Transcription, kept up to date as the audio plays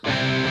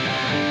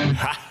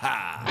Ha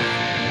ha!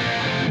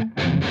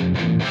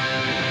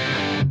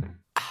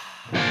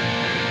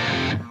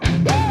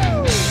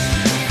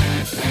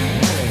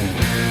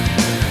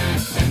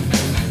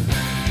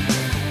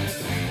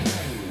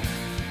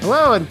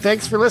 Hello, and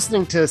thanks for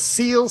listening to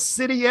Seal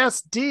City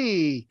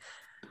SD,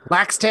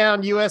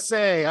 Blackstown,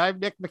 USA. I'm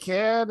Nick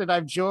McCann, and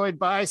I'm joined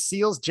by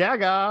Seals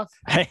Jagoff.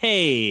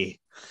 Hey,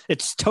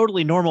 it's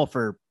totally normal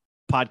for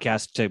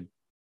podcasts to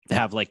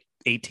have like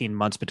 18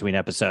 months between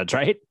episodes,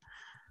 right?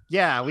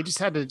 Yeah, we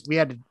had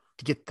to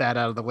get that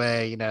out of the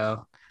way,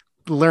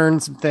 learn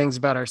some things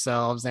about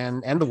ourselves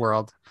and the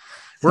world.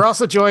 We're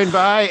also joined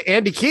by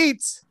Andy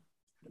Keats.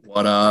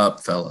 What up,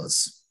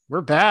 fellas?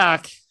 We're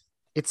back.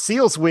 It's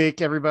Seals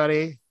Week,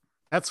 everybody.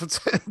 That's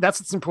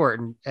what's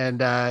important. And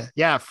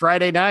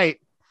Friday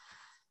night.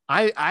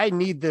 I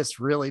need this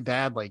really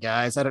badly,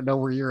 guys. I don't know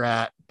where you're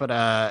at,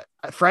 but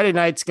Friday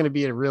night's going to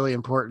be a really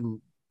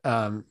important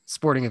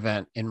sporting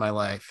event in my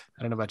life.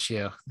 I don't know about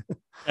you.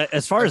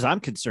 As far as I'm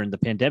concerned, the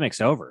pandemic's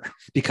over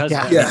because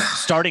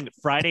starting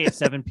Friday at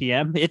 7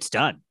 p.m., it's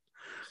done.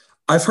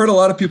 I've heard a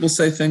lot of people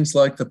say things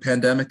like the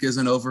pandemic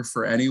isn't over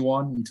for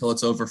anyone until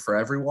it's over for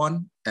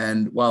everyone.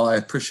 And while I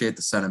appreciate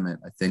the sentiment,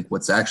 I think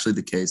what's actually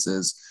the case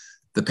is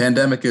the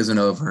pandemic isn't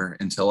over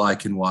until I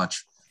can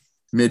watch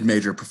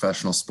mid-major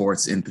professional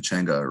sports in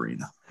Pechanga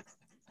Arena.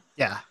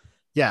 Yeah.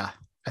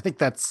 I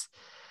think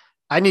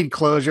I need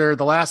closure.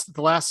 The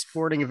last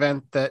sporting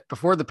event that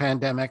before the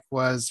pandemic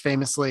was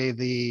famously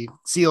the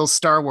Seals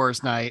Star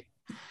Wars night.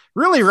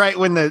 Really right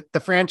when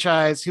the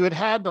franchise, who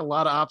had a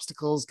lot of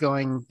obstacles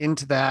going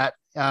into that,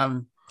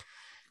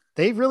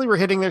 they really were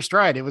hitting their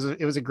stride. It was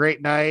a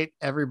great night.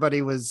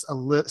 Everybody was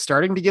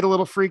starting to get a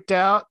little freaked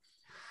out.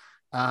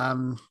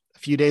 A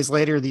few days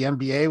later, the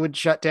NBA would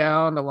shut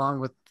down along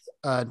with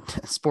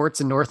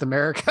sports in North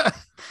America,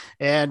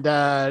 and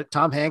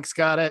Tom Hanks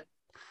got it.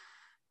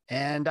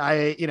 And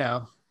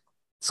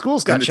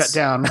schools got shut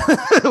down.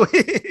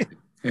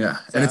 Yeah.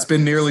 And it's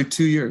been nearly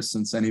 2 years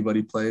since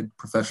anybody played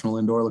professional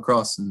indoor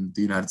lacrosse in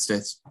the United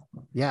States.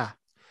 Yeah.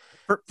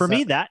 For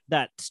me,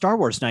 that Star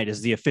Wars night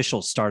is the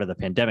official start of the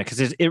pandemic.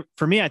 Because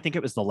for me, I think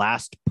it was the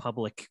last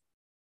public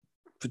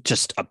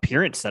just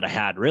appearance that I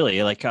had,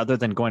 really, like other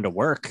than going to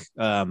work.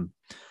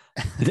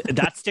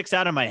 That sticks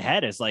out in my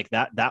head is like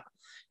that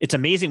it's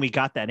amazing we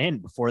got that in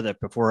before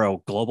a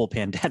global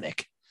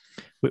pandemic.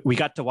 We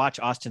got to watch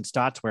Austin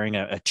Stotts wearing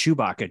a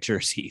Chewbacca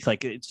jersey.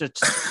 Like it's just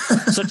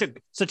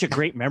such a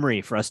great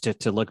memory for us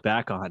to look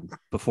back on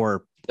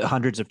before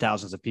hundreds of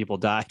thousands of people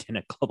died in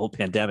a global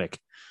pandemic.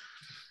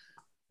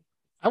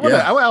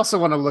 I also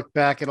want to look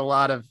back at a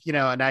lot of,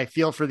 and I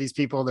feel for these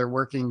people. They're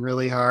working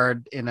really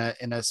hard in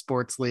a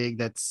sports league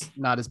that's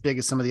not as big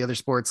as some of the other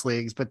sports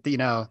leagues, but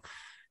the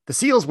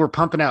Seals were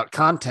pumping out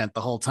content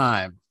the whole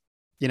time.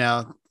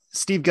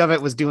 Steve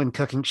Govett was doing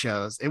cooking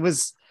shows.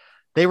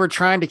 They were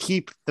trying to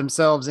keep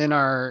themselves in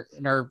our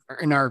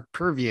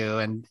purview.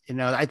 And,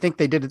 I think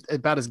they did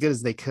about as good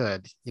as they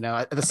could.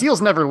 The Seals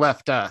never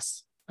left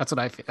us. That's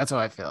how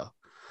I feel.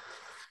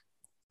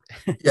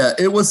 Yeah,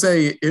 it was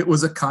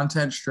a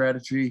content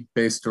strategy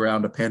based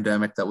around a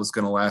pandemic that was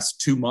going to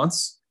last 2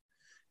 months.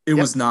 It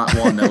was not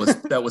one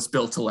that was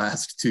built to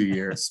last 2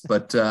 years,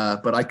 but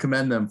I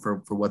commend them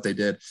for what they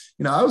did.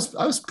 I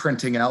was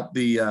printing out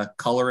the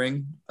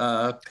coloring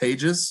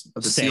pages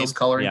of the Seals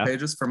coloring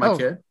pages for my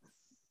kid.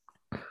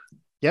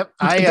 Yep.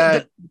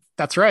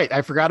 That's right.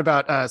 I forgot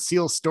about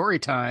Seals story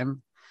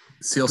time.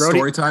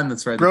 Story time.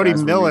 That's right.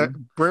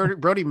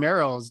 Brody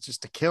Merrill is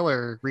just a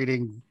killer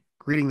reading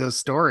those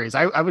stories.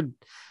 I would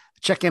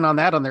check in on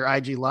that on their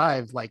IG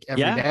live like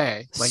every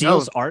day. Like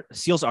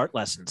Seals art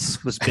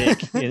lessons was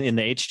big in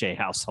the HJ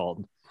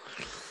household.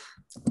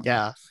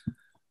 Yeah.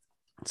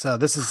 So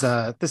this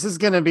is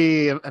going to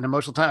be an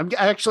emotional time.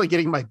 I'm actually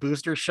getting my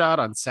booster shot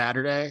on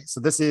Saturday. So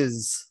this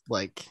is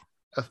like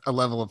a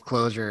level of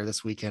closure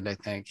this weekend, I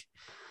think.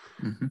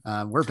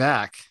 Mm-hmm. We're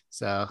back.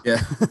 So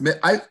yeah,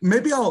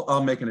 maybe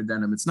I'll make an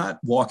addendum. It's not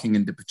walking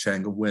into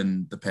Pechanga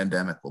when the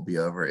pandemic will be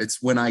over.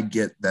 It's when I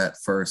get that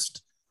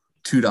first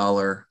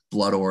 $2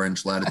 blood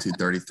orange Latitude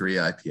 33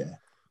 IPA.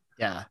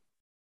 Yeah.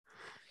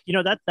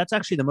 That's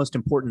actually the most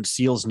important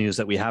Seals news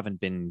that we haven't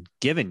been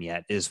given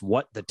yet is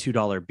what the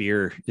 $2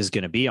 beer is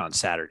going to be on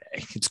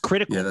Saturday. It's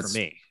critical for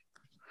me.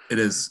 It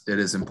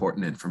is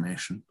important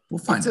information. We'll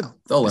find out.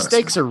 The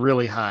stakes are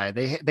really high.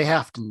 They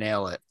have to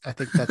nail it. I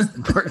think that's the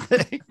important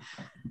thing.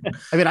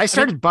 I mean, I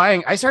started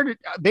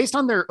based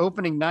on their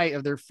opening night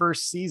of their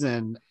first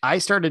season. I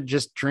started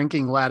just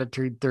drinking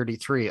Latitude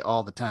 33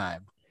 all the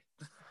time.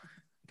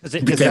 Because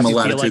it became a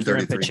Latitude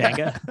 33.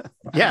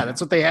 Yeah,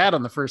 that's what they had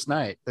on the first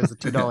night. It was a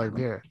 $2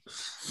 beer.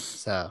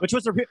 So, which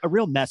was a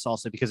real mess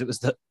also because it was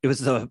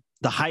the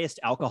highest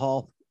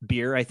alcohol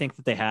beer I think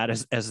that they had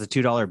as the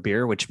 $2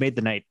 beer, which made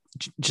the night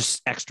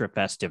just extra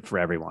festive for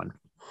everyone.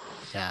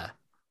 Yeah.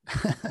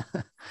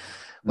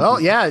 Well,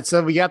 yeah.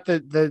 So we got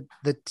the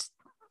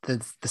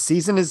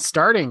season is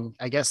starting,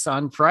 I guess,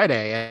 on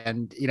Friday,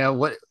 and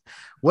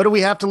what do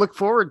we have to look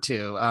forward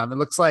to? It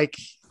looks like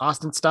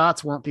Austin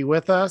Stotts won't be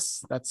with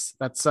us.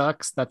 That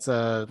sucks. That's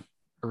a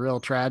real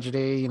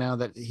tragedy, you know,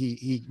 that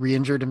he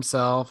re-injured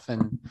himself,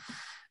 and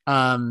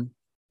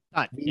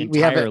Not we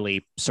have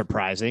entirely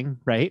surprising,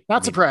 right?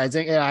 not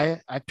surprising. Yeah,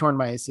 I've torn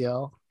my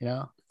ACL, you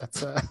know,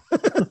 that's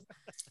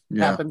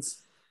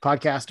happens.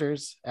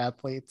 Podcasters,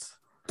 athletes.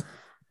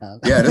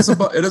 Yeah, it is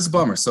a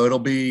bummer. So it'll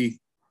be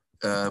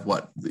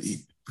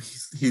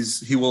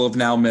he will have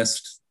now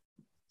missed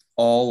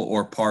all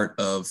or part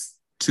of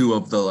 2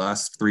 of the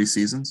last 3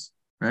 seasons,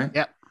 right?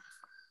 Yep.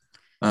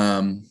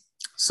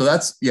 So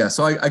that's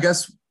So I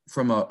guess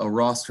from a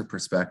roster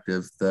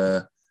perspective,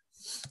 the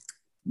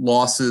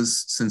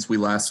losses since we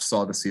last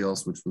saw the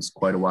Seals, which was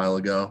quite a while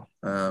ago,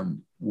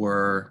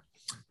 were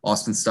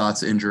Austin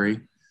Stott's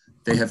injury.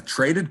 They have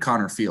traded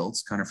Connor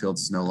Fields. Connor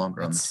Fields is no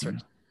longer on the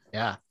team.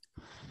 Yeah.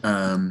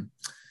 And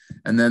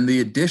then the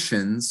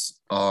additions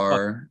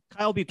are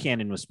Kyle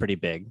Buchanan was pretty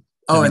big.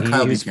 Oh, and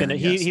Kyle Buchanan.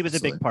 Buchanan. He was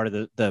a big part of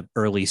the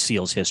early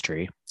Seals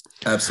history.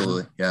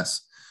 Absolutely.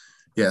 Yes.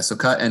 Yeah. So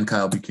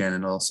Kyle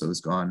Buchanan also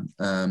is gone.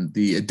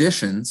 The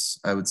additions,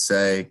 I would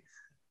say,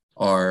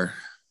 are,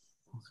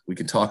 we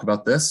can talk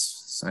about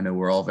this. I know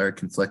we're all very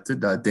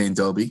conflicted. Dane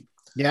Dobbie.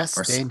 Yes.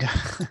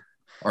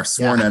 Our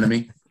sworn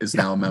enemy is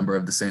now a member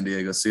of the San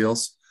Diego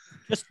Seals.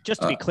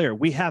 Just to be clear,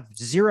 we have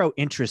zero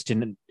interest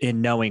in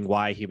knowing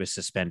why he was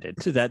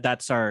suspended. So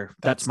that's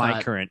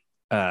my current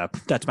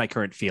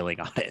feeling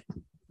on it.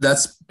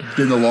 That's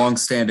been the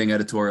long-standing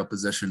editorial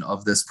position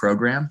of this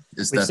program,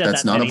 is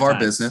that's none of our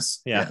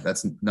business. Yeah,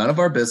 that's none of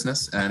our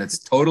business, and it's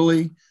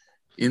totally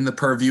in the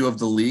purview of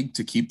the league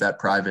to keep that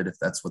private if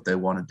that's what they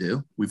want to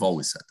do. We've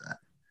always said that.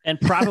 And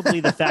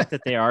probably the fact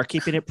that they are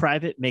keeping it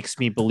private makes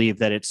me believe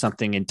that it's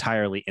something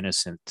entirely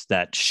innocent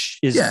that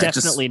is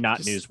definitely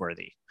not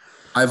newsworthy.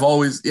 I've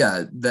always,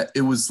 that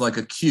it was like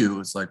a cue.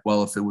 It's like,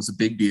 well, if it was a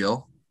big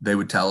deal, they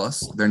would tell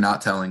us. They're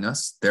not telling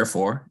us.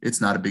 Therefore, it's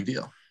not a big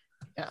deal.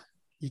 Yeah.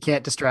 You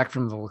can't distract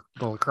from the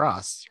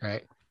lacrosse,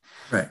 right?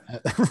 Right.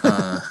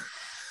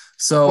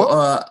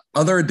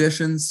 Other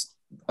additions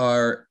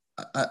are,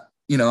 I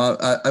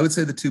would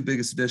say the 2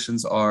 biggest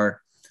additions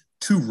are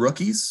 2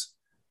 rookies.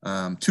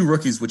 2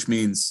 rookies, which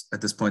means at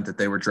this point that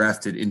they were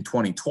drafted in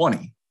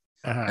 2020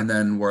 and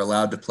then were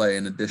allowed to play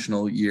an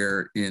additional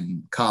year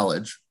in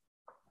college.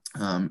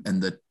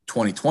 And the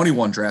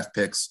 2021 draft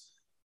picks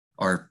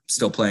are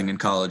still playing in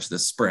college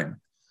this spring.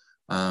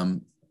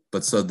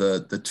 But so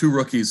the 2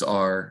 rookies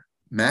are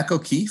Mac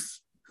O'Keefe,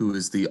 who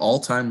is the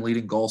all-time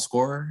leading goal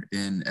scorer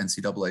in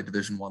NCAA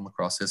Division I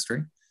lacrosse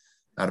history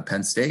out of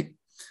Penn State,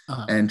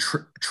 and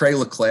Trey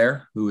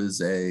LeClaire, who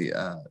is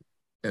a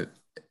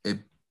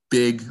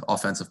big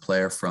offensive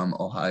player from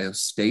Ohio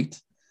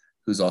State,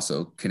 who's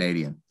also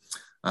Canadian.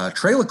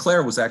 Trey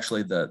LeClaire was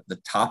actually the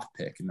top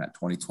pick in that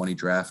 2020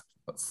 draft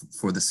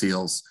for the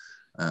Seals.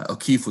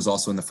 O'Keefe was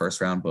also in the first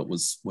round, but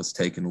was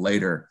taken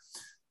later.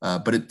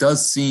 But it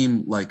does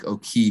seem like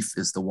O'Keefe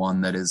is the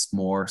one that is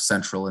more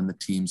central in the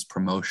team's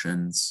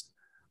promotions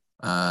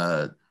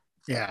to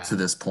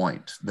this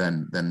point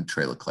than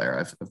Trey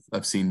LeClaire.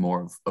 I've seen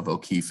more of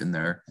O'Keefe in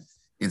their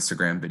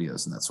Instagram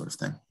videos and that sort of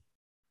thing.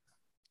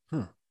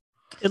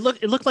 It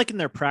looked like in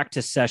their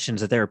practice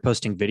sessions that they were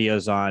posting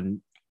videos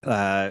on.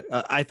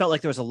 I felt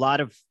like there was a lot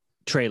of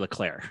Trey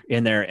LeClaire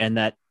in there, and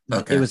that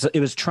it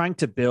was trying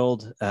to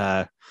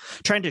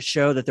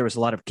show that there was a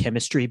lot of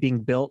chemistry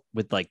being built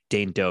with like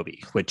Dane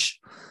Dobbie, which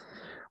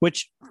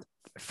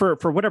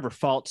for whatever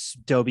faults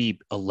Dobbie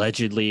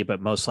allegedly,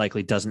 but most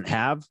likely doesn't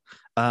have.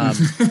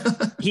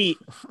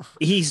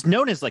 He's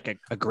known as like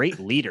a great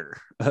leader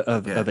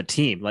of a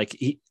team. Like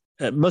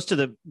most of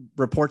the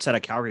reports out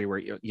of Calgary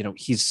were,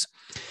 he's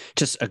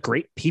just a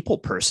great people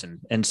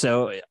person. And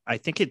so I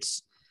think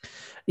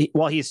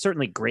while he's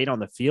certainly great on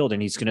the field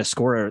and he's going to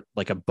score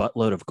like a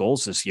buttload of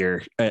goals this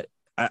year,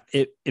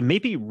 it may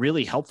be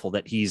really helpful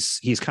that he's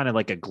kind of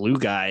like a glue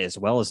guy as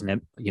well as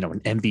an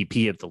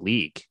MVP of the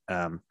league.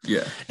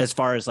 As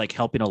far as like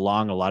helping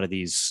along a lot of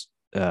these,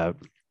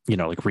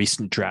 like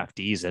recent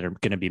draftees that are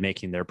going to be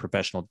making their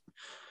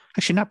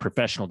not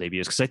professional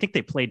debuts, because I think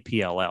they played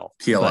PLL.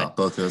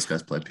 Both those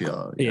guys played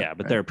PLL.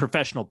 But they're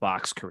professional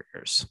box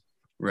careers.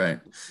 Right.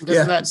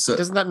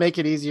 Doesn't that make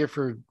it easier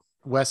for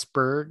Wes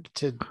Berg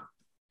to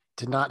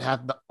not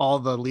have all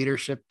the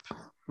leadership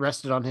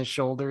rested on his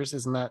shoulders?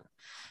 Isn't that,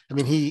 I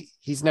mean,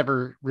 he's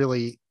never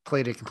really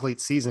played a complete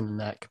season in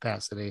that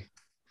capacity.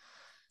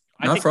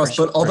 Not for us,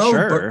 but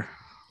although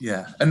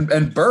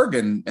and Berg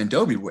and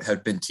Dobbie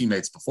had been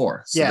teammates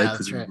before, so they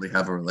presumably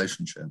have a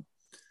relationship.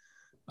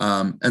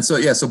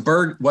 So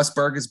Wes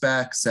Berg is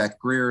back, Zach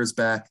Greer is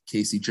back,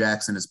 Casey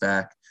Jackson is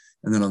back,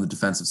 and then on the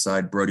defensive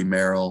side, Brody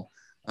Merrill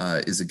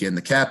is again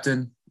the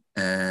captain,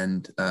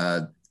 and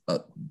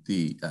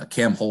the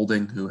Cam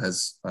Holding, who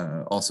has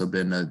also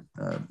been a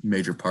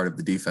major part of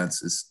the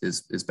defense,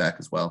 is back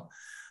as well.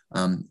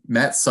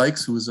 Matt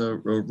Sykes, who was a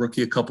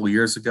rookie a couple of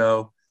years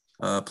ago,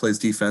 plays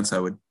defense.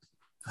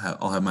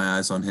 I'll have my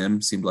eyes on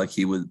him. Seemed like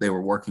they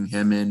were working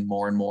him in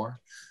more and more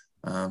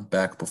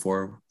back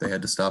before they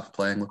had to stop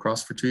playing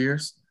lacrosse for 2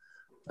 years.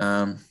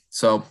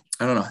 So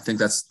I don't know. I think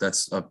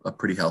that's a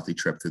pretty healthy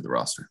trip through the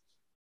roster.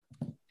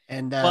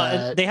 And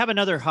Well, they have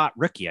another hot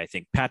rookie, I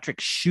think, Patrick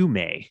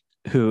Shumay,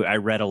 who I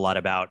read a lot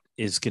about,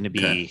 is going to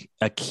be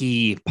a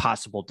key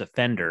possible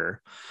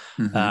defender.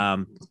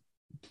 Mhm.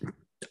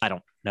 I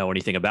don't know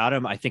anything about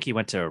him. I think he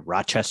went to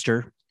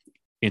Rochester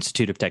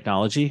Institute of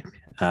Technology.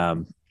 Yeah,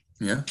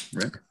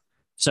 right.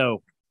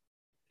 So,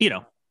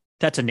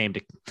 that's a name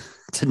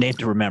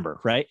to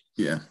remember, right?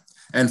 Yeah.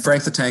 And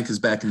Frank the Tank is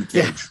back in the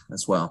cage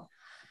as well.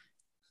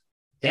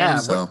 Yeah.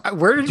 And so-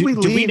 Where did we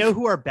leave? Do we know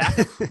who our back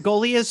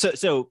goalie is?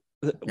 So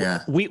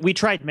Yeah. we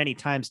tried many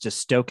times to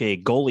stoke a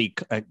goalie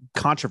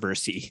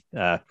controversy,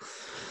 but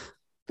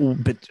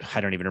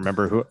I don't even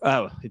remember who.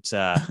 Oh, it's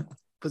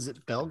Was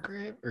it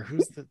Belgrave or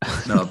who's the?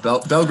 No,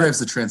 Belgrave's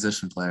the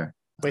transition player.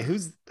 Wait,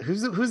 who's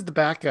the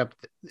backup?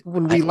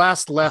 When we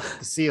last left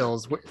the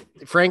Seals,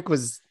 Frank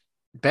was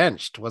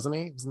benched, wasn't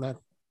he? Wasn't that?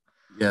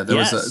 Yeah,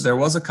 Yes. there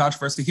was a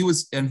controversy. He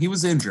was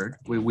injured.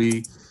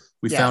 We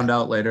found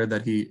out later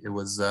that it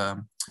was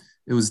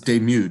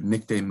Demude,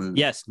 Nick Demude.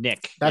 Yes,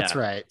 Nick. That's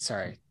yeah. right.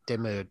 Sorry,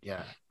 Demude.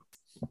 Yeah.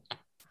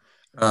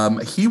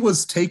 He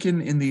was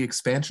taken in the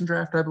expansion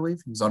draft, I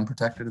believe. He was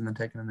unprotected and then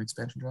taken in the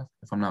expansion draft,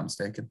 if I'm not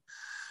mistaken.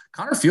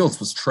 Connor Fields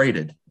was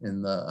traded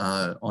in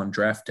the on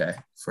draft day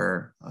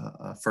for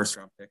a first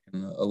round pick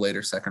and a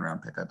later second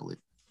round pick, I believe.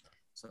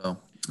 So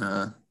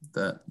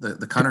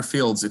the Connor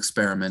Fields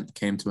experiment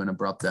came to an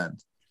abrupt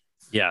end.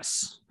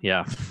 Yes.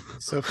 Yeah.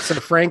 So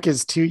Frank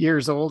is 2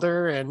 years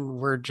older, and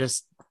we're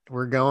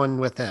going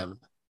with him.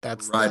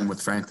 That's Riding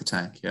with Frank the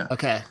Tank. Yeah.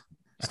 Okay.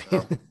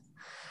 So,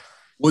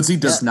 Woodsy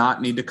does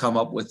not need to come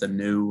up with a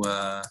new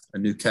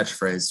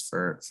catchphrase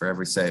for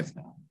every save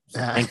now.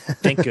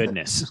 Thank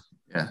goodness.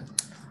 Yeah.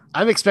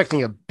 I'm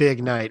expecting a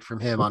big night from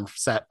him on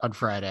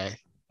Friday.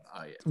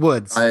 Yeah.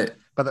 Woods. Yeah.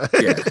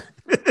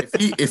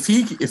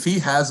 If he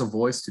has a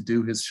voice to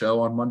do his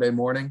show on Monday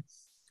morning,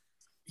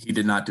 he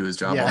did not do his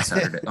job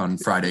on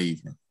Friday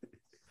evening.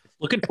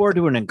 Looking forward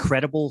to an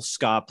incredible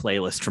ska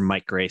playlist from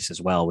Mike Grace as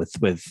well,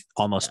 with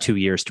almost 2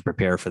 years to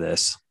prepare for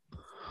this.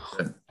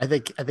 I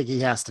think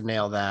he has to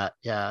nail that.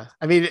 Yeah.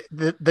 I mean,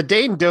 the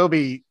Dane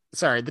Dobie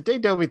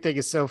thing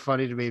is so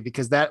funny to me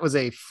because that was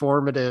a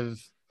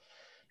formative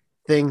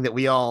thing that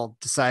we all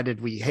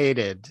decided we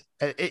hated.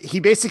 He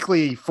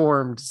basically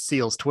formed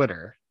Seal's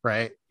Twitter,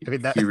 right? I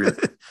mean,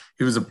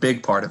 he was a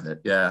big part of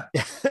it. Yeah.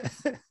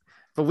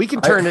 But we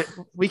can turn it.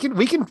 We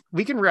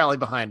can rally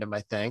behind him, I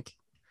think.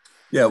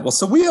 Yeah. Well,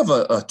 so we have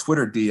a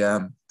Twitter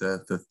DM,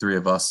 the three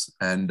of us,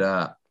 and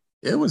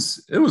it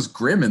was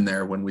grim in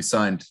there when we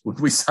signed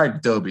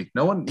Dobie.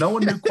 No one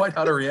knew quite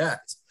how to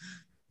react.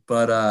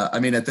 But I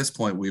mean, at this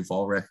point, we've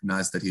all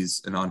recognized that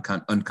he's an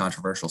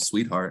uncontroversial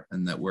sweetheart,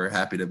 and that we're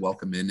happy to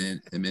welcome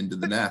him into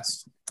the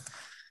nest.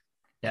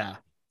 Yeah.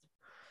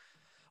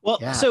 Well,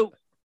 so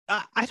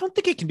I don't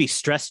think it can be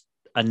stressed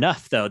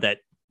enough, though, that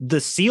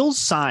the Seals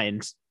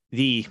signed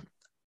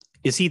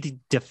is he the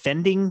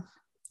defending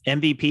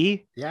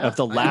MVP of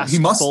the last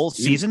full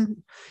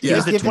season? He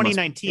was the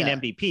 2019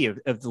 MVP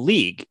of the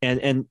league,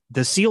 and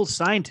the Seals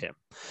signed him.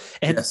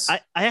 And yes.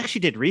 I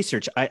actually did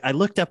research. I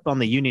looked up on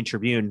the Union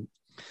Tribune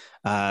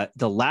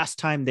the last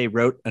time they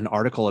wrote an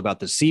article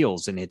about the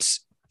Seals, and it's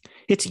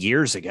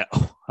years ago.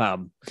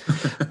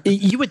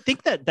 You would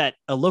think that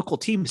a local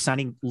team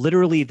signing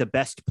literally the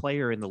best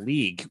player in the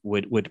league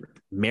would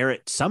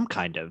merit some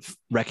kind of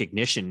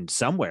recognition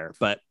somewhere,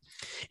 but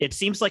it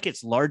seems like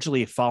it's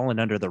largely fallen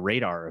under the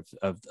radar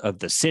of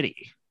the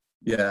city.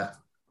 Yeah,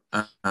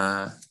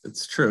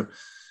 it's true.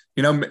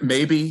 You know,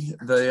 maybe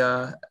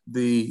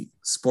the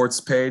sports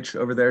page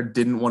over there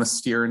didn't want to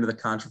steer into the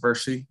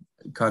controversy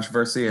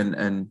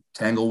and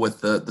tangle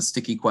with the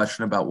sticky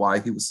question about why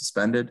he was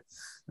suspended.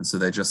 And so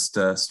they just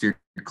steered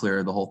clear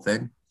of the whole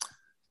thing.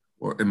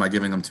 Or am I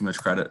giving them too much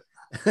credit?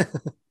 I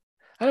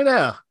don't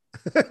know.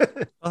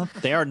 Well,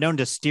 they are known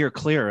to steer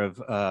clear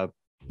of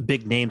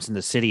big names in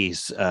the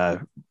city's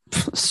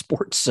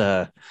sports.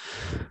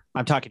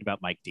 I'm talking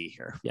about Mike D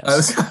here.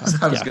 Yes.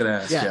 I was going to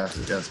ask.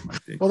 Yeah,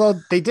 Mike D. Although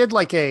they did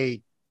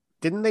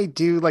didn't they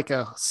do like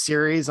a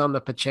series on the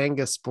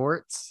Pechanga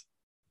sports?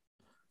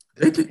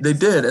 They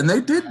did. And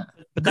they did.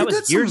 But that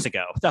was years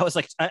ago. That was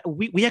like,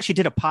 we actually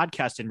did a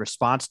podcast in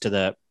response to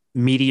the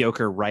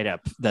mediocre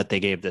write-up that they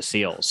gave the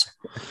Seals.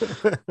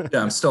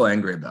 Yeah, I'm still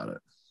angry about it.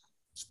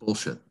 It's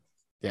bullshit.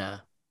 Yeah.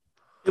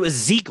 It was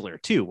Ziegler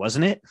too,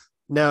 wasn't it?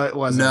 No, it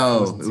wasn't.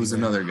 No, it was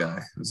another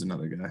guy.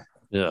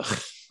 Ugh.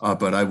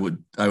 But I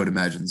would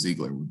imagine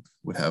Ziegler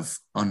would have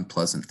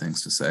unpleasant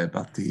things to say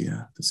about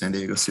the San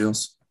Diego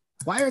Seals.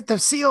 Why aren't the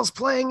Seals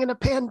playing in a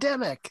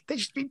pandemic? They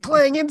should be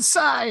playing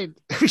inside.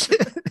 Which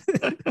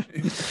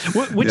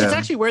is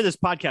actually where this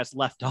podcast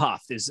left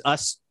off, is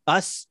us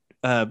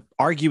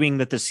arguing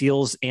that the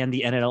Seals and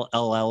the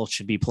NLL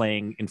should be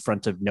playing in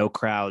front of no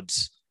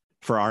crowds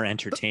for our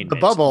entertainment.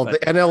 The bubble, the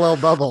NLL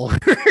bubble.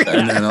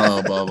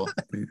 NLL bubble.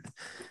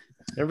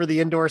 Remember the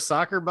indoor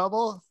soccer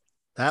bubble?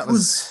 That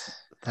was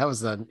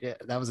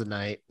a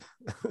night.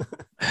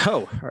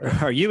 Oh,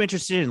 are you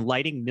interested in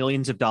lighting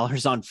millions of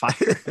dollars on fire?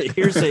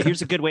 Here's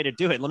a good way to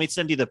do it. Let me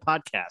send you the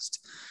podcast.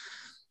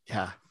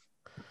 Yeah.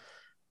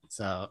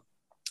 So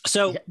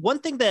So Yeah. one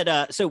thing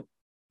that so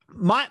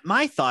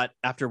my thought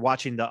after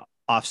watching the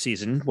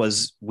offseason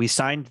was we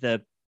signed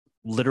the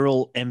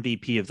literal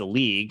MVP of the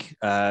league.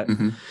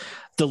 Mhm.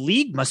 The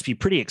league must be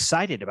pretty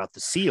excited about the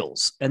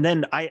Seals. And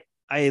then I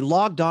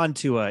logged on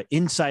to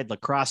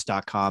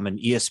InsideLacrosse.com, an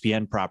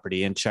ESPN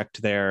property, and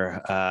checked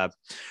their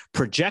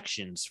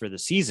projections for the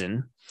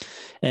season.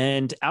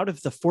 And out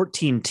of the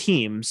 14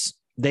 teams,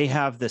 they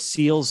have the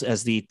Seals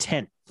as the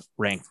 10th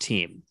ranked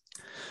team,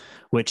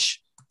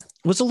 which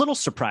was a little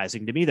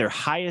surprising to me. Their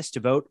highest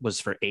vote was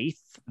for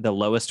 8th. The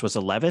lowest was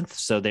 11th.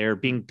 So they're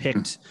being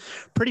picked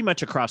pretty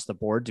much across the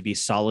board to be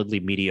solidly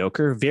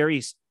mediocre.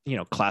 Very,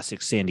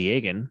 classic San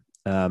Diegan.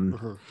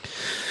 Mhm.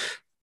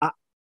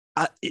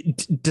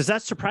 Does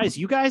that surprise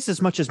you guys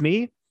as much as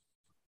me?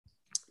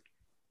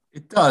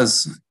 It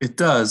does. It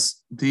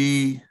does.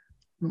 I'm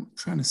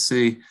trying to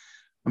see.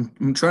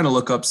 I'm trying to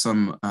look up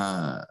some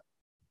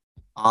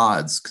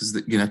odds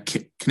because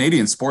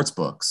Canadian sports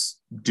books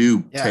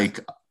do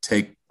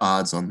take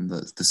odds on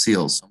the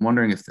Seals. I'm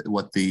wondering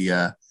what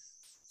the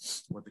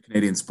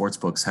Canadian sports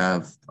books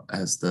have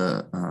as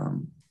the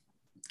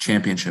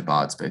championship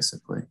odds,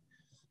 basically.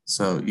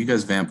 So you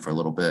guys vamp for a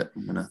little bit.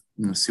 I'm gonna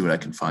see what I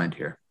can find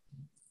here.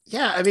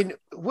 Yeah, I mean,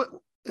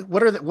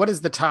 what is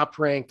the top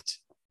ranked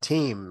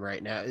team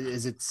right now?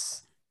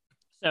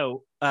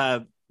 So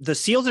the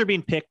Seals are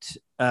being picked.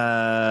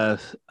 I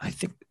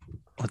think.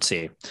 Let's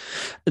see.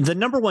 The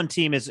number one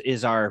team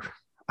is our.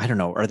 I don't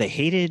know. Are they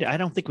hated? I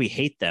don't think we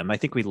hate them. I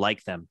think we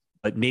like them,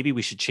 but maybe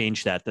we should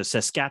change that. The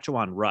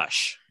Saskatchewan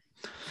Rush.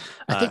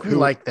 I think we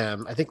like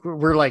them. I think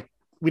we're like,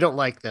 we don't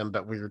like them,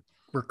 but we're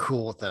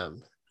cool with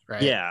them,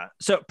 right? Yeah.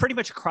 So pretty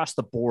much across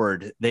the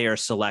board, they are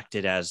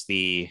selected as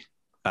the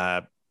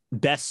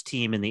best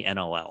team in the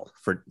NLL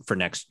for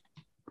next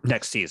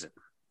season.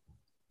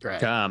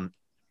 Right.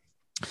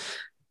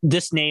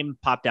 This name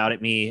popped out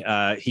at me.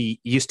 He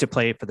used to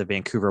play for the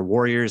Vancouver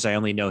Warriors. I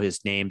only know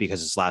his name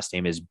because his last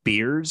name is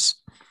Beers,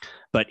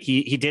 but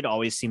he did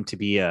always seem to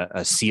be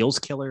a Seals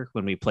killer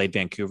when we played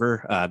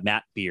Vancouver,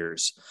 Matt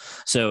Beers.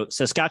 So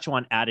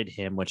Saskatchewan added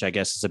him, which I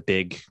guess is a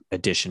big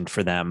addition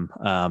for them.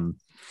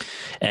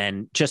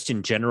 And just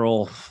in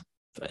general,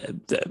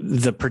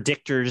 the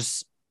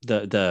predictors,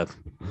 the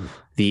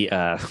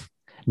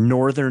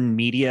northern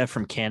media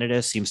from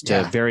Canada seems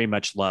to very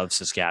much love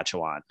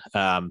Saskatchewan.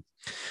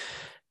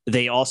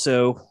 They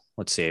also,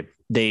 love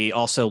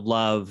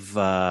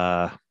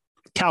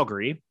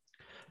Calgary,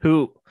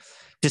 who,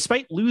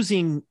 despite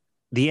losing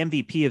the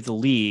MVP of the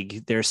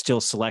league, they're still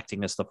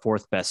selecting as the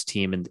 4th best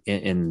team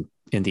in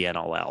the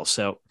NLL.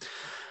 So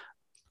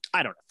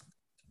I don't know.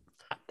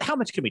 How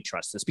much can we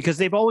trust this? Because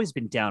they've always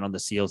been down on the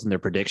Seals in their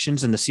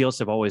predictions, and the Seals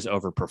have always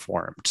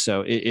overperformed.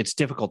 So it's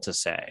difficult to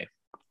say.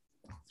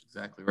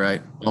 Exactly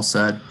right. Well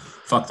said.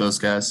 Fuck those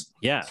guys.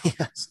 Yeah.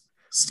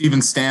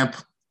 Steven Stamp,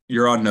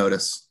 you're on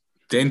notice.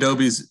 Dane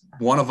Dobie's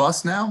one of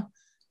us now.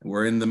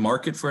 We're in the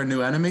market for a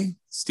new enemy.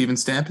 Steven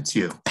Stamp, it's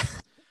you.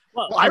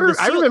 Well, I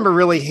remember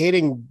really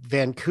hating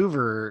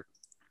Vancouver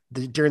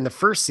during the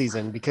first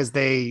season because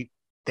they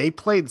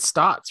played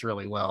Stotts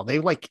really well. They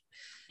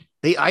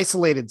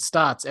isolated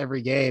Stotts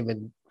every game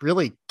and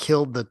really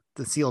killed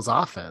the Seals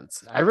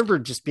offense. I remember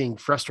just being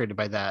frustrated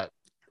by that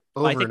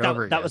over and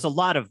over again. That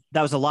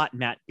was a lot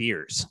Matt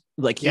Beers.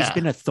 Like he's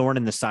been a thorn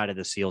in the side of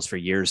the Seals for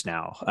years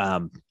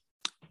now.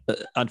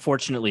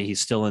 Unfortunately,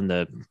 he's still in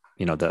the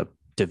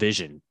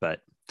division, but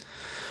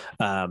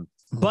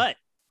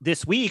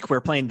this week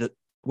we're playing the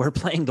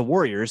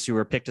Warriors, who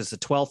were picked as the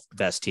 12th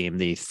best team,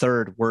 the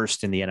 3rd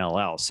worst in the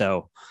NLL.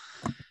 So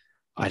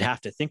I'd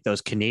have to think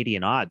those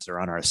Canadian odds are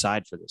on our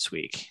side for this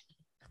week.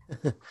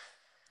 Yeah,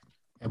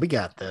 we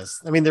got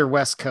this. I mean, they're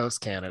West Coast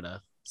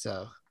Canada,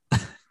 so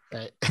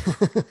right.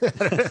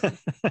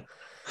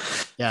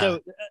 Yeah.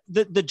 So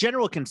the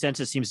general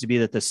consensus seems to be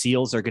that the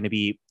Seals are going to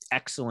be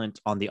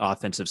excellent on the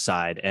offensive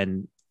side,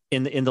 and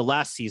in the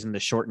last season, the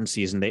shortened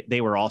season,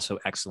 they were also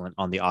excellent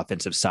on the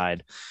offensive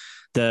side.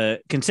 The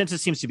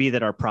consensus seems to be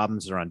that our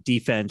problems are on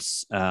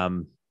defense,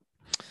 and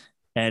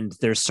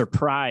they're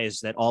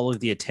surprised that all of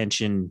the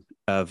attention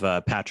of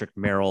Patrick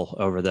Merrill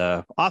over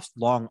the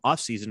long off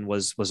season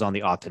was on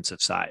the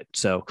offensive side.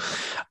 So,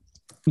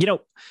 you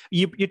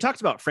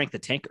talked about Frank the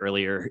Tank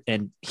earlier,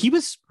 and he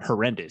was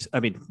horrendous. I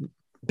mean,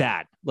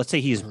 bad. Let's say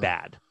he's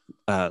bad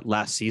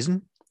last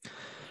season.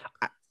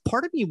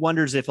 Part of me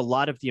wonders if a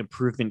lot of the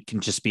improvement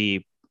can just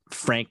be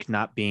Frank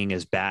not being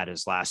as bad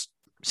as last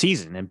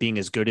season and being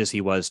as good as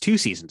he was 2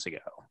 seasons ago.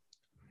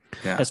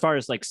 Yeah. As far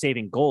as like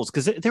saving goals,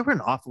 because there were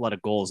an awful lot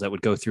of goals that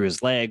would go through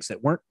his legs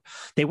that weren't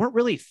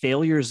really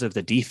failures of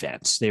the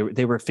defense.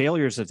 They were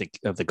failures of the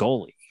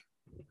goalie.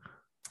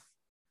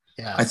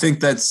 Yeah, I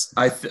think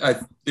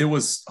it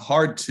was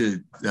hard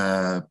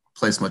to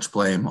place much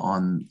blame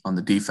on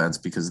the defense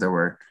because there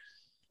were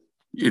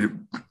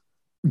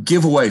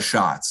giveaway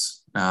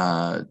shots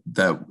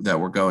that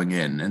were going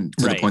in, and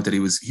to the point that he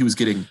was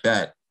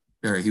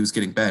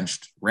getting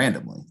benched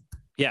randomly.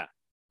 Yeah.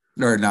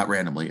 Or not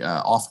randomly,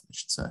 often, I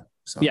should say.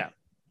 So yeah.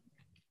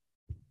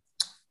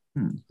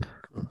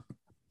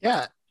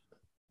 Yeah.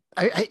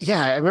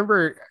 I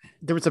remember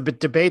there was a bit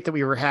debate that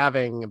we were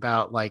having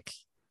about like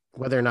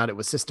whether or not it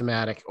was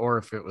systematic or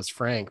if it was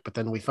Frank, but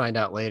then we find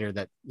out later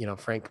that,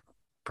 Frank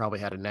probably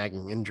had a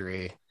nagging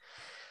injury.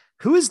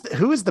 Who is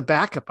the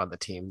backup on the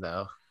team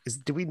though?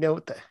 Do we know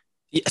what the...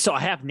 Yeah, so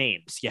I have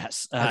names.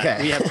 Yes. Okay.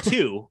 We have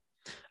two.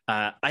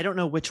 I don't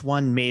know which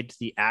one made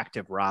the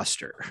active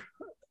roster.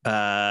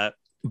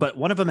 But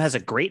one of them has a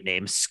great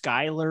name,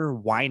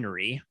 Skylar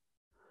Winery.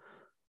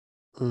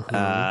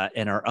 Mhm.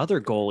 And our other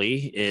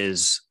goalie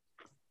is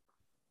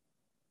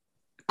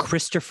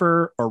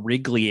Christopher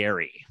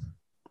Origlieri.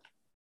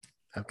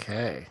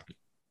 Okay.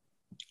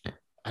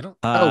 I don't...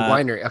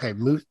 Winery. Okay.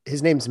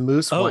 His name's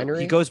Moose Winery.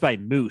 He goes by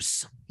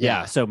Moose.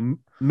 Yeah. So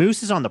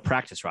Moose is on the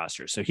practice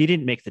roster, so he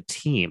didn't make the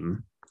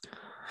team.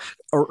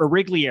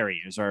 Origlieri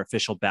is our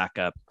official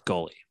backup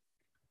goalie.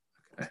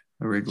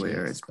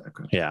 Origlieri is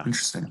backup. Yeah.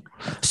 Interesting.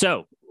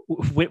 So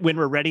when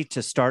we're ready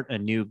to start a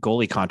new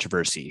goalie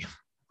controversy,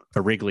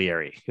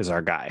 Origlieri is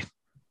our guy.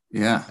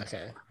 Yeah.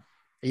 Okay.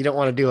 You don't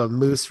want to do a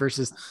Moose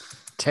versus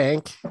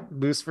Tank?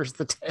 Moose versus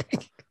the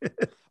Tank?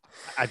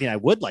 I mean, I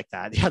would like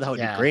that. Yeah, that would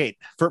be great.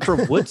 For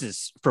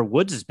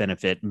Woods'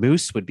 benefit,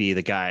 Moose would be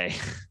the guy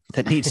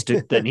that needs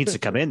to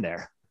come in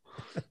there.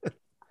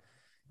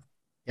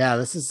 Yeah,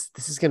 this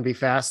is going to be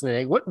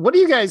fascinating. What do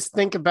you guys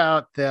think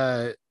about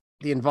the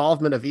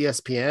involvement of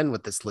ESPN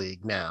with this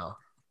league now?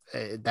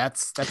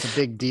 That's a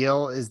big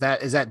deal. Is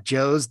that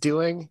Joe's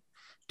doing?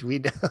 Do we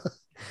know?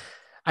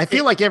 I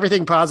feel like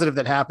everything positive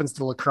that happens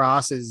to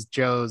lacrosse is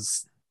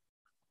Joe's.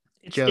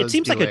 It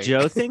seems like a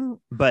Joe thing,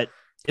 but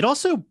it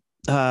also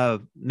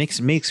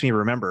makes me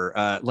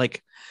remember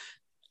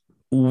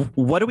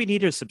what do we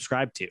need to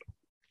subscribe to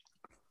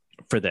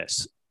for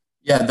this?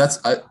 Yeah, that's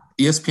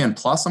ESPN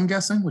Plus, I'm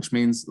guessing, which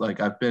means like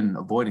I've been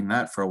avoiding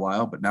that for a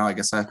while, but now I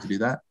guess I have to do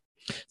that.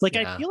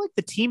 I feel like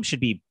the team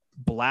should be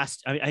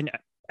blast. I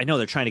know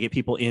they're trying to get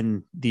people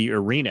in the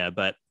arena,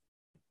 but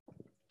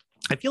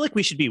I feel like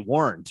we should be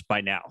warned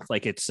by now.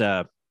 Like it's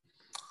all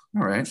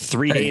right,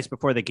 3 days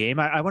before the game.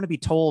 I want to be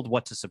told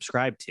what to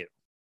subscribe to.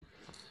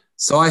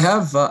 So I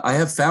have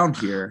found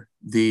here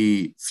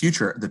the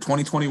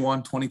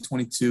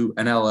 2021-2022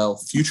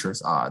 NLL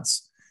futures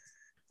odds.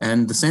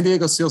 And the San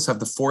Diego Seals have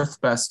the fourth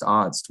best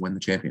odds to win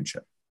the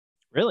championship.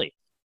 Really?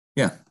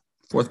 Yeah,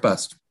 fourth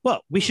best.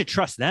 Well, we should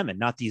trust them and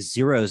not these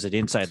zeros at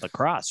Inside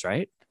Lacrosse,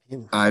 right?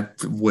 I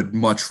would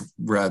much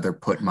rather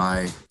put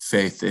my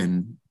faith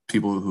in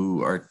people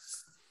who are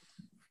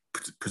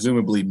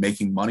presumably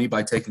making money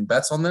by taking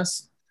bets on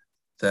this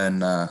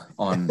than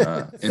on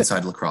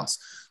Inside Lacrosse.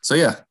 So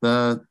yeah,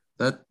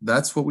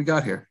 that's what we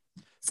got here.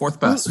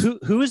 Fourth best.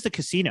 Who is the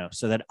casino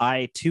so that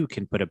I too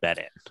can put a bet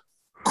in?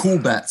 Cool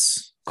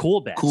Bets.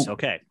 Cool Bets. Cool.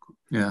 Okay.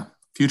 Yeah.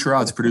 Future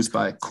odds produced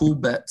by Cool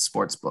Bet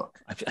Sportsbook.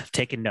 I've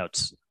taken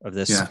notes of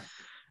this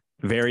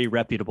very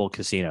reputable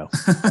casino.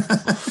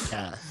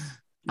 Yeah.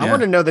 I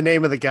want to know the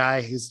name of the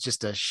guy who's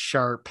just a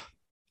sharp,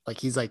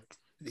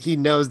 he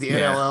knows the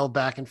NLL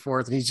back and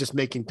forth and he's just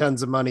making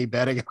tons of money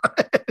betting on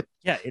it.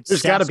 Yeah.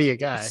 There's got to be a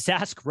guy.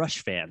 Sask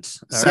Rush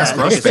fans. Sask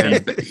Rush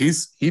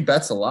fans. He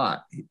bets a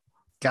lot.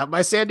 Got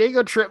my San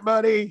Diego trip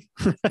money.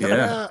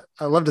 Yeah.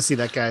 I'd love to see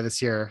that guy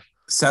this year.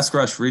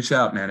 Sasquatch, reach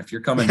out, man. If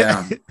you're coming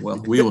down, well,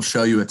 we will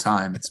show you a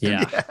time. It's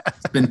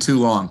been too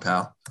long,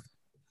 pal.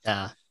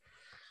 Yeah.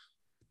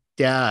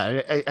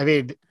 I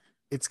mean,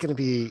 it's gonna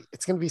be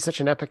such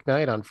an epic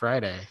night on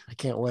Friday. I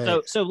can't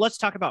wait. So let's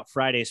talk about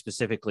Friday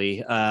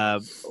specifically.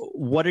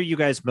 What are you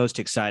guys most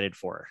excited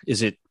for?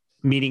 Is it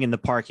meeting in the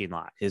parking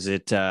lot? Is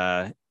it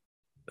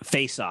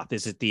face off?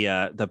 Is it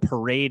the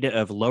parade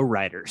of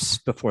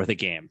lowriders before the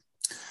game?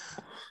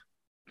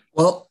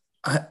 Well,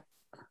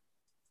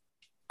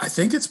 I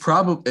think it's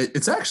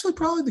actually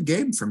probably the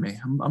game for me.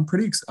 I'm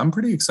pretty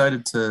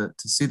excited to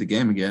see the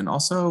game again.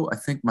 Also, I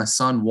think my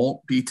son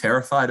won't be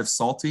terrified of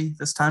Salty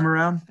this time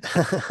around.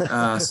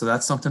 So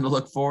that's something to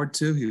look forward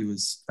to. He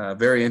was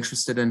very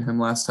interested in him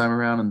last time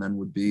around and then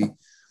would be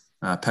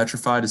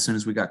petrified as soon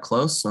as we got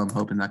close. So I'm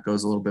hoping that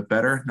goes a little bit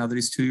better now that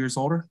he's 2 years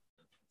older.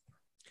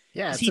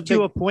 Yeah. Is he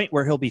to a point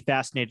where he'll be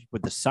fascinated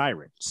with the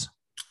sirens?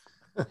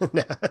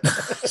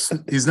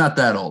 He's not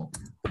that old.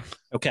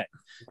 Okay.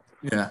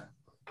 Yeah.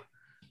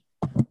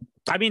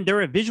 I mean,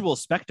 they're a visual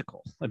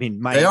spectacle. I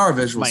mean, they are a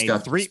visual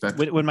spectacle.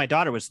 When my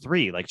daughter was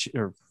 3,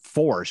 or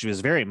 4, she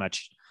was very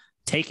much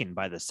taken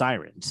by the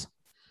sirens.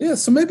 Yeah,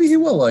 so maybe he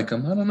will like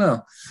them. I don't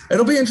know.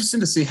 It'll be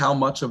interesting to see how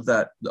much of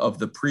the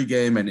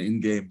pregame and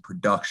in-game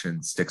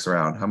production sticks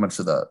around. How much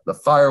of the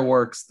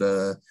fireworks,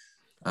 the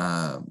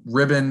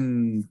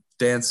ribbon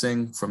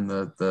dancing from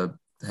the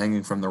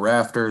hanging from the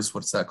rafters.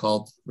 What's that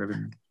called?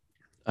 Ribbon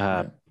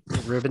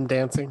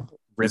dancing.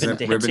 Ribbon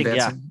dancing.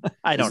 Yeah,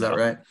 I don't know. Is that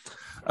right?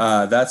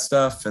 That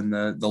stuff and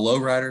the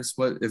lowriders.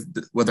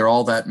 Whether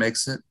all that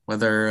makes it.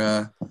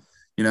 Whether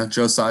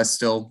Josiah's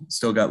still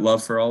got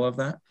love for all of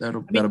that.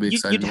 That'll be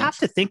exciting. You'd have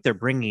to think they're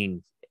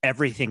bringing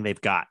everything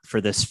they've got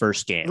for this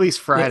first game. At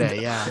least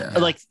Friday, yeah.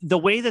 Like the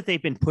way that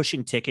they've been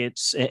pushing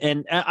tickets,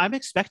 and I'm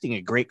expecting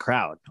a great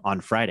crowd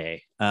on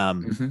Friday. I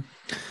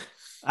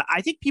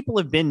think people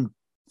have been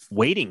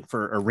waiting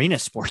for arena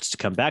sports to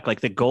come back.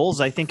 Like the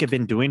Gulls, I think, have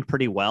been doing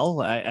pretty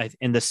well.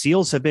 And the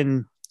Seals they've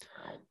been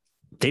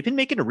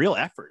making a real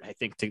effort, I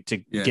think, to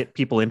get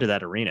people into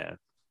that arena.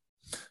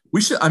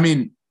 We should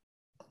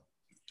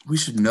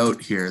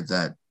note here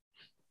that,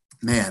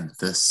 man,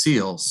 the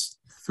Seals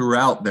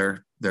throughout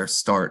their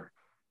start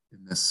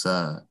in this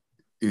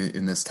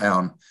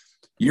town,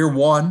 year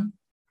one,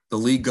 the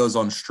league goes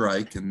on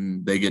strike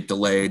and they get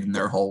delayed and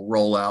their whole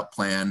rollout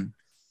plan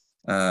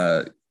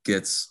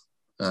gets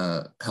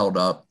held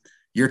up.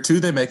 Year two,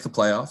 they make the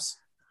playoffs.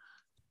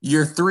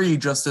 Year three,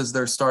 just as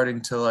they're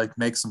starting to like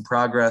make some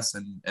progress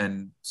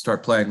and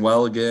start playing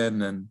well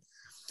again and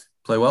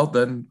play well,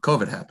 then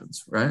COVID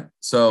happens, right?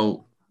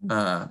 So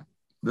will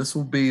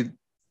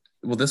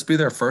this be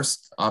their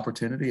first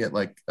opportunity at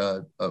like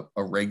a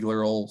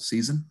regular old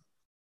season?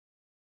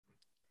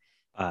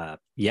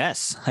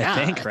 Yes,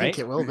 I think, right? I think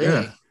it will be.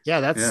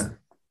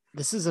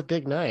 This is a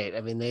big night.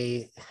 I mean,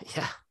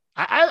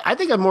 I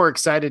think I'm more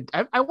excited.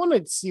 I want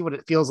to see what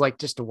it feels like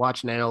just to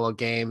watch an NLL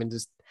game and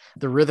just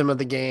the rhythm of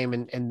the game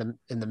and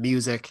the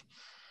music.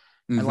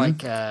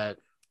 Mm-hmm.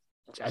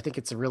 I think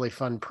it's a really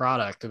fun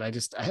product, and I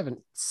haven't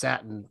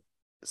sat and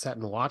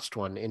watched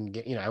one I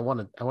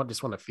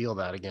just want to feel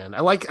that again.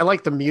 I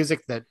like the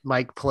music that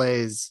Mike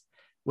plays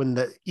when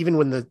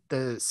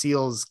the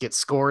Seals get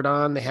scored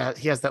on.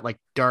 He has that like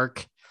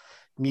dark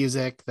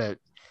music that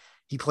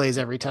he plays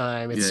every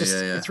time. It's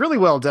it's really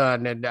well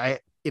done. And I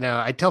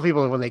tell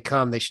people when they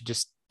come, they should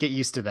just get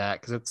used to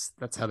that because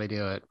that's how they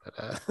do it.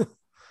 But,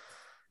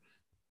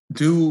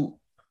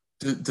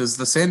 does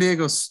the San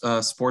Diego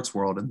sports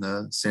world and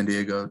the San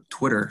Diego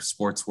Twitter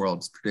sports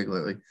world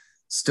particularly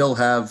still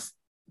have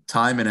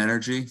time and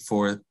energy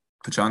for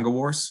Pechanga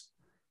Wars?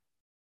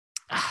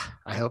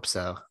 I hope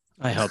so.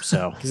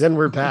 Because then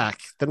we're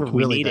back. Then we're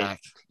really back.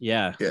 It.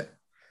 Yeah.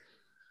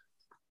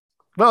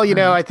 Well,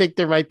 I think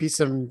there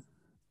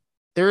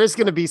is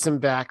going to be some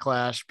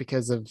backlash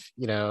because of,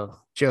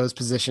 Joe's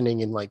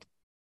positioning in like,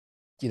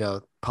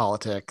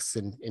 politics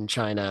in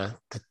China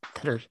that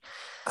are.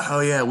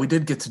 Oh yeah. We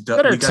did get to,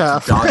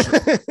 tough. dodge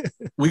it.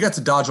 We got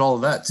to dodge all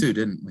of that too,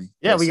 didn't we?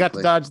 Yeah, basically. We got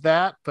to dodge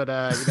that,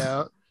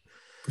 but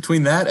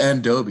between that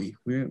and Dobie,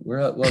 we're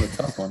at one of the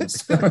tough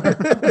ones.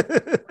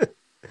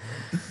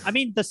 I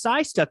mean, the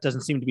size stuff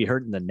doesn't seem to be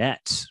hurting the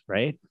net,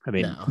 right? I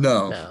mean,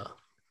 no.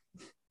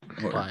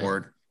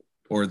 Or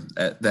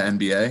at the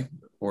NBA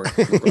or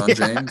LeBron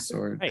James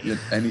or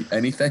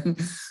anything.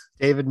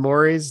 David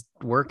Morey's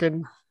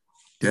working.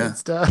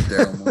 Stuff.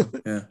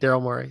 Daryl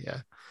Morey.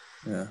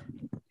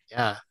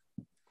 Yeah.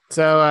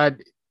 So,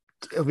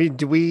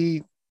 do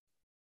we?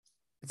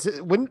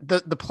 When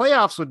the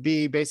playoffs would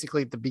be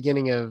basically at the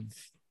beginning of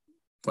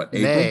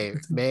May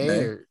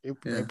or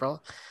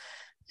April.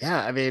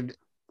 Yeah, I mean,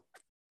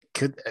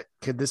 could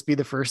this be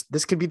the first?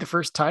 This could be the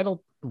first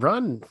title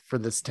run for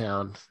this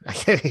town.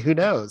 Who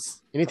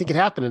knows? Anything could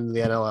happen in the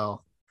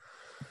NLL,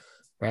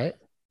 right?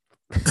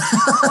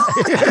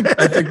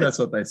 I think that's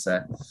what they say.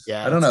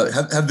 Yeah, I don't know.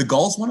 Have the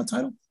Gulls won a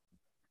title?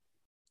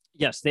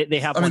 Yes, they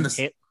have won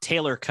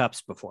Taylor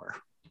Cups before.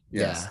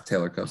 Yes,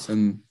 Taylor Cups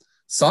and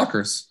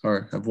Soccer's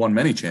have won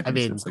many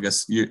championships. I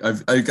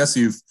guess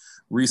you've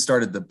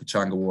restarted the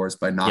Pechanga Wars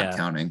by not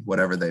counting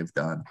whatever they've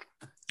done.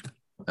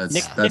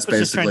 That's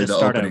basically the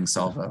opening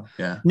salvo.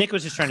 Yeah. Nick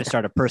was just trying to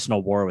start a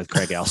personal war with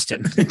Craig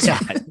Elston.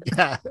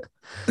 Yeah.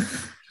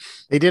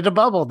 They did a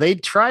bubble. They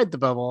tried the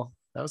bubble.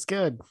 That was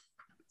good.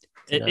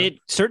 It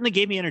certainly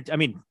gave me energy. I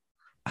mean,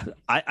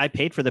 I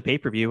paid for the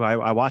pay-per-view.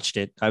 I watched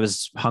it. I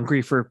was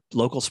hungry for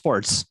local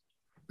sports.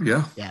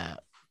 Yeah. Yeah.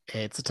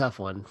 It's a tough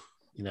one.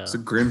 It's a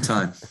grim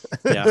time.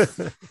 Yeah.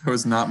 There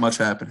was not much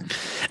happening.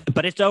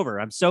 But it's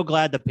over. I'm so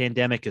glad the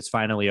pandemic is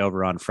finally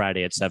over on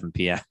Friday at 7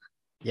 p.m.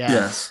 Yeah.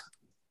 Yes.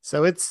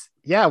 So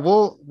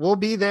we'll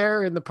be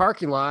there in the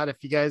parking lot if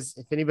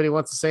anybody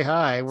wants to say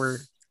hi. We're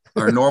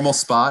our normal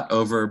spot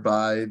over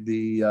by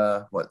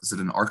the what is it,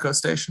 an Arco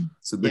station?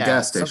 So the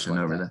gas station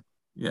over there.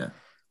 Yeah.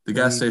 The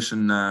gas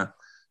station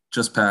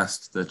just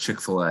past the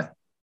Chick-fil-A.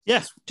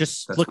 Yeah,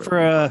 just look for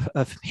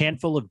a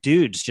handful of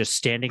dudes just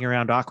standing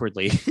around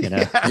awkwardly in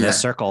a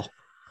circle.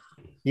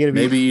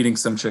 Maybe eating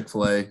some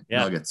Chick-fil-A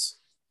nuggets.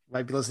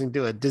 Might be listening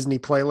to a Disney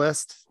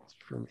playlist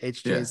from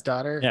HJ's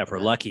daughter. Yeah, if we're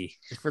lucky.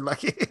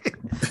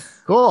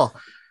 Cool.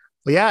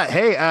 Well, yeah.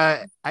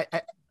 Hey,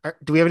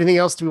 do we have anything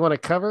else we want to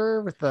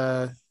cover with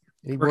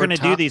we're going to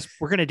do these.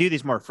 We're going to do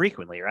these more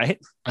frequently, right?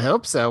 I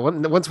hope so.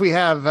 Once we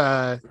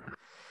have.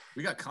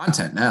 We got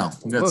content now.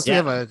 We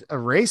have a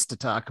race to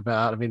talk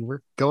about. I mean,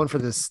 we're going for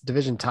this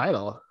division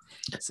title.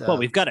 So. Well,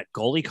 we've got a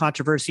goalie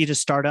controversy to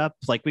start up.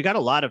 Like, we got a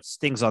lot of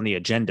things on the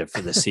agenda for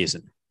this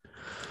season.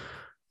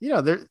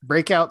 The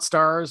breakout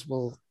stars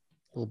will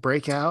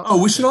break out.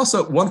 Oh, we should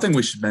also, one thing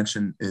we should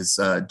mention is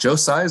Joe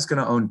Tsai is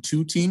going to own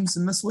 2 teams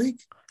in this league.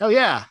 Oh,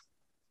 yeah.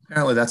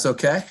 Apparently that's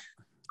okay.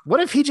 What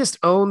if he just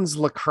owns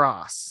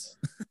lacrosse?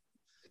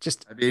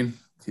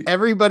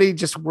 Everybody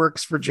just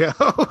works for Joe.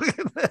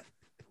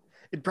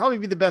 It'd probably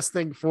be the best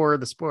thing for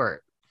the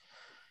sport.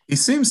 He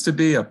seems to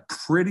be a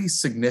pretty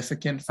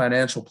significant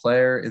financial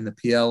player in the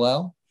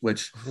PLL.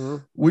 which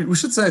we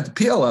should say the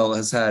PLL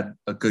has had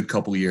a good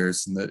couple of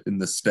years in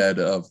the stead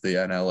of the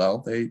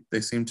NLL.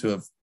 They seem to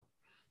have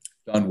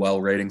done well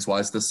ratings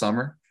wise this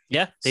summer.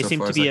 Yeah, they seem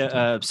to be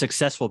a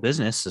successful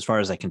business as far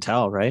as I can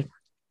tell, right?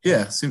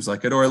 Yeah, seems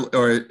like it.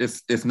 Or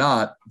if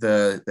not,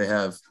 they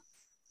have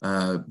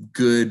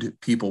good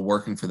people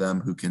working for them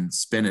who can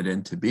spin it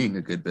into being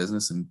a good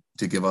business and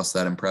to give us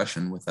that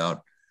impression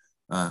without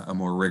a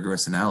more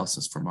rigorous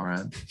analysis from our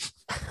end,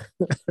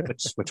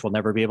 which we'll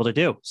never be able to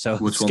do. So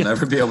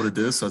never be able to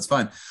do. So it's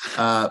fine.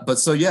 But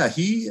so yeah,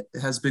 he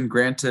has been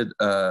granted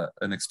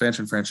an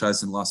expansion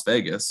franchise in Las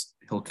Vegas.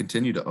 He'll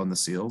continue to own the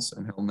Seals,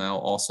 and he'll now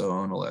also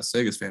own a Las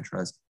Vegas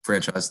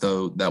franchise,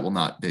 though that will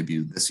not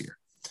debut this year.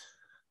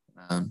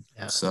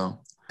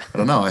 So I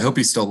don't know. I hope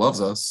he still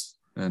loves us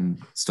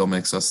and still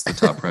makes us the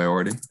top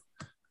priority.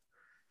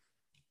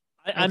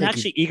 I'm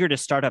actually eager to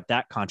start up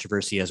that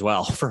controversy as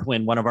well for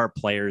when one of our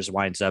players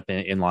winds up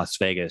in Las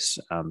Vegas.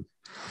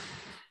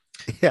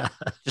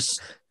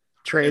 Just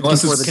trade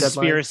before the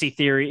conspiracy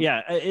theory.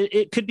 Yeah,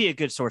 it could be a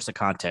good source of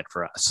content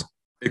for us.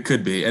 It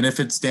could be. And if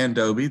it's Dan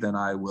Dobie, then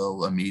I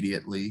will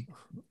immediately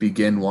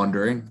begin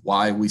wondering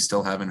why we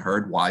still haven't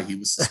heard why he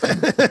was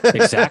suspended.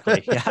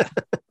 Exactly. Yeah.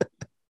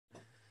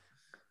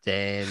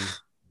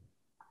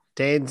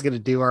 Dane's going to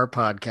do our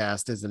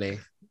podcast, isn't he?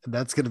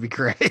 That's going to be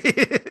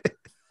great.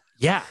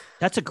 Yeah,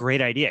 that's a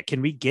great idea.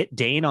 Can we get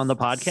Dane on the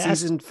podcast?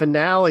 Season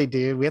finale,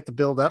 dude. We have to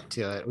build up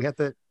to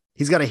it.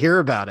 He's got to hear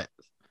about it.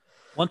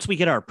 Once we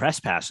get our press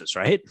passes,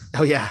 right?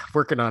 Oh yeah.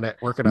 Working on it.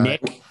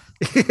 Nick.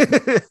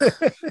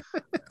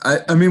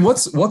 I mean,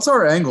 what's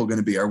our angle going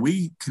to be? Are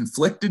we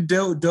conflicted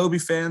Dobie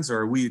fans, or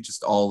are we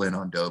just all in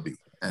on Dobie?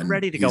 And I'm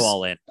ready to go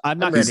all in. I'm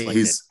not ready.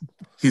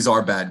 He's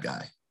our bad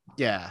guy.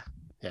 Yeah.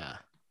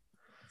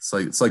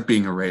 It's like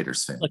being a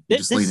Raiders fan. Like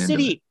this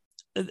city,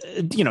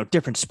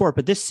 different sport,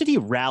 but this city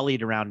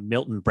rallied around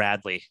Milton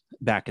Bradley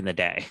back in the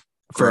day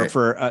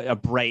for a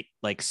bright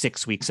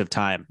 6 weeks of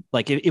time.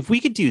 Like if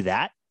we could do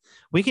that,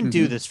 we can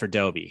do this for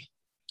Dobie.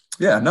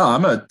 Yeah, no,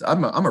 I'm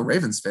a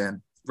Ravens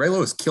fan. Ray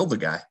Lewis killed the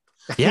guy.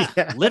 Yeah.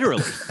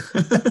 Literally.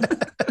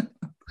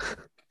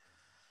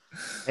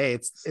 Hey,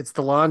 it's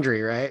the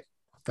laundry, right?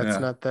 That's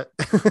not that.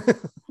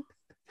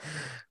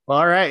 Well,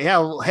 all right. Yeah.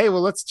 Well, hey,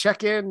 let's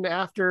check in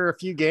after a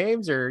few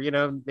games, or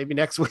maybe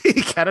next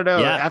week. I don't know.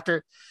 Yeah.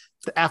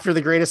 After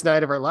the greatest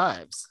night of our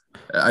lives.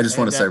 I just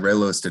want to say Ray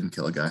Lewis didn't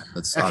kill a guy.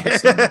 That's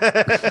obviously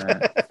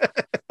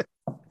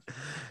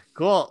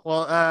Cool.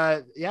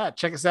 Well,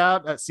 check us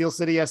out at Seal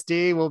City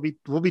SD. We'll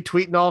be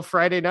tweeting all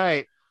Friday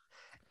night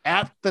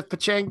at the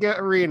Pechanga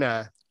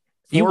Arena.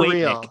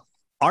 Nick.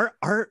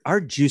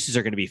 Our juices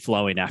are going to be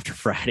flowing after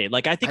Friday.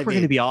 I think we're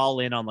going to be all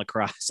in on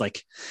lacrosse.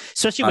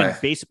 Especially when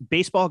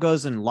baseball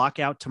goes in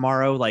lockout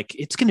tomorrow.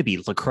 It's going to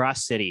be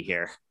lacrosse city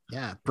here.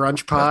 Yeah,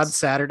 brunch pod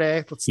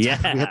Saturday. We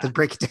have to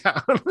break it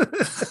down. All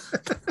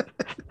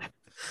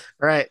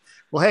right.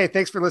 Well, hey,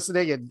 thanks for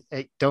listening, and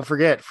hey, don't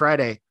forget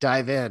Friday.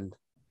 Dive in.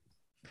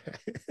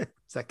 Is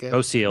that good?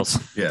 Go Seals.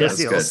 Yeah, that's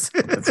Seals.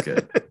 Good. That's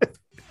good.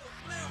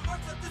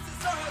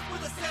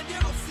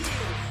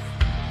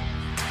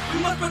 We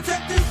must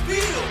protect this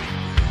field.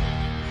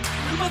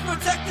 We must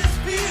protect this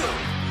field.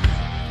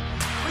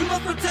 We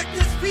must protect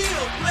this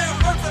field. Blair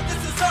Hartford,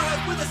 this is our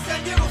hut with a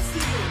San Diego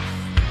Seals.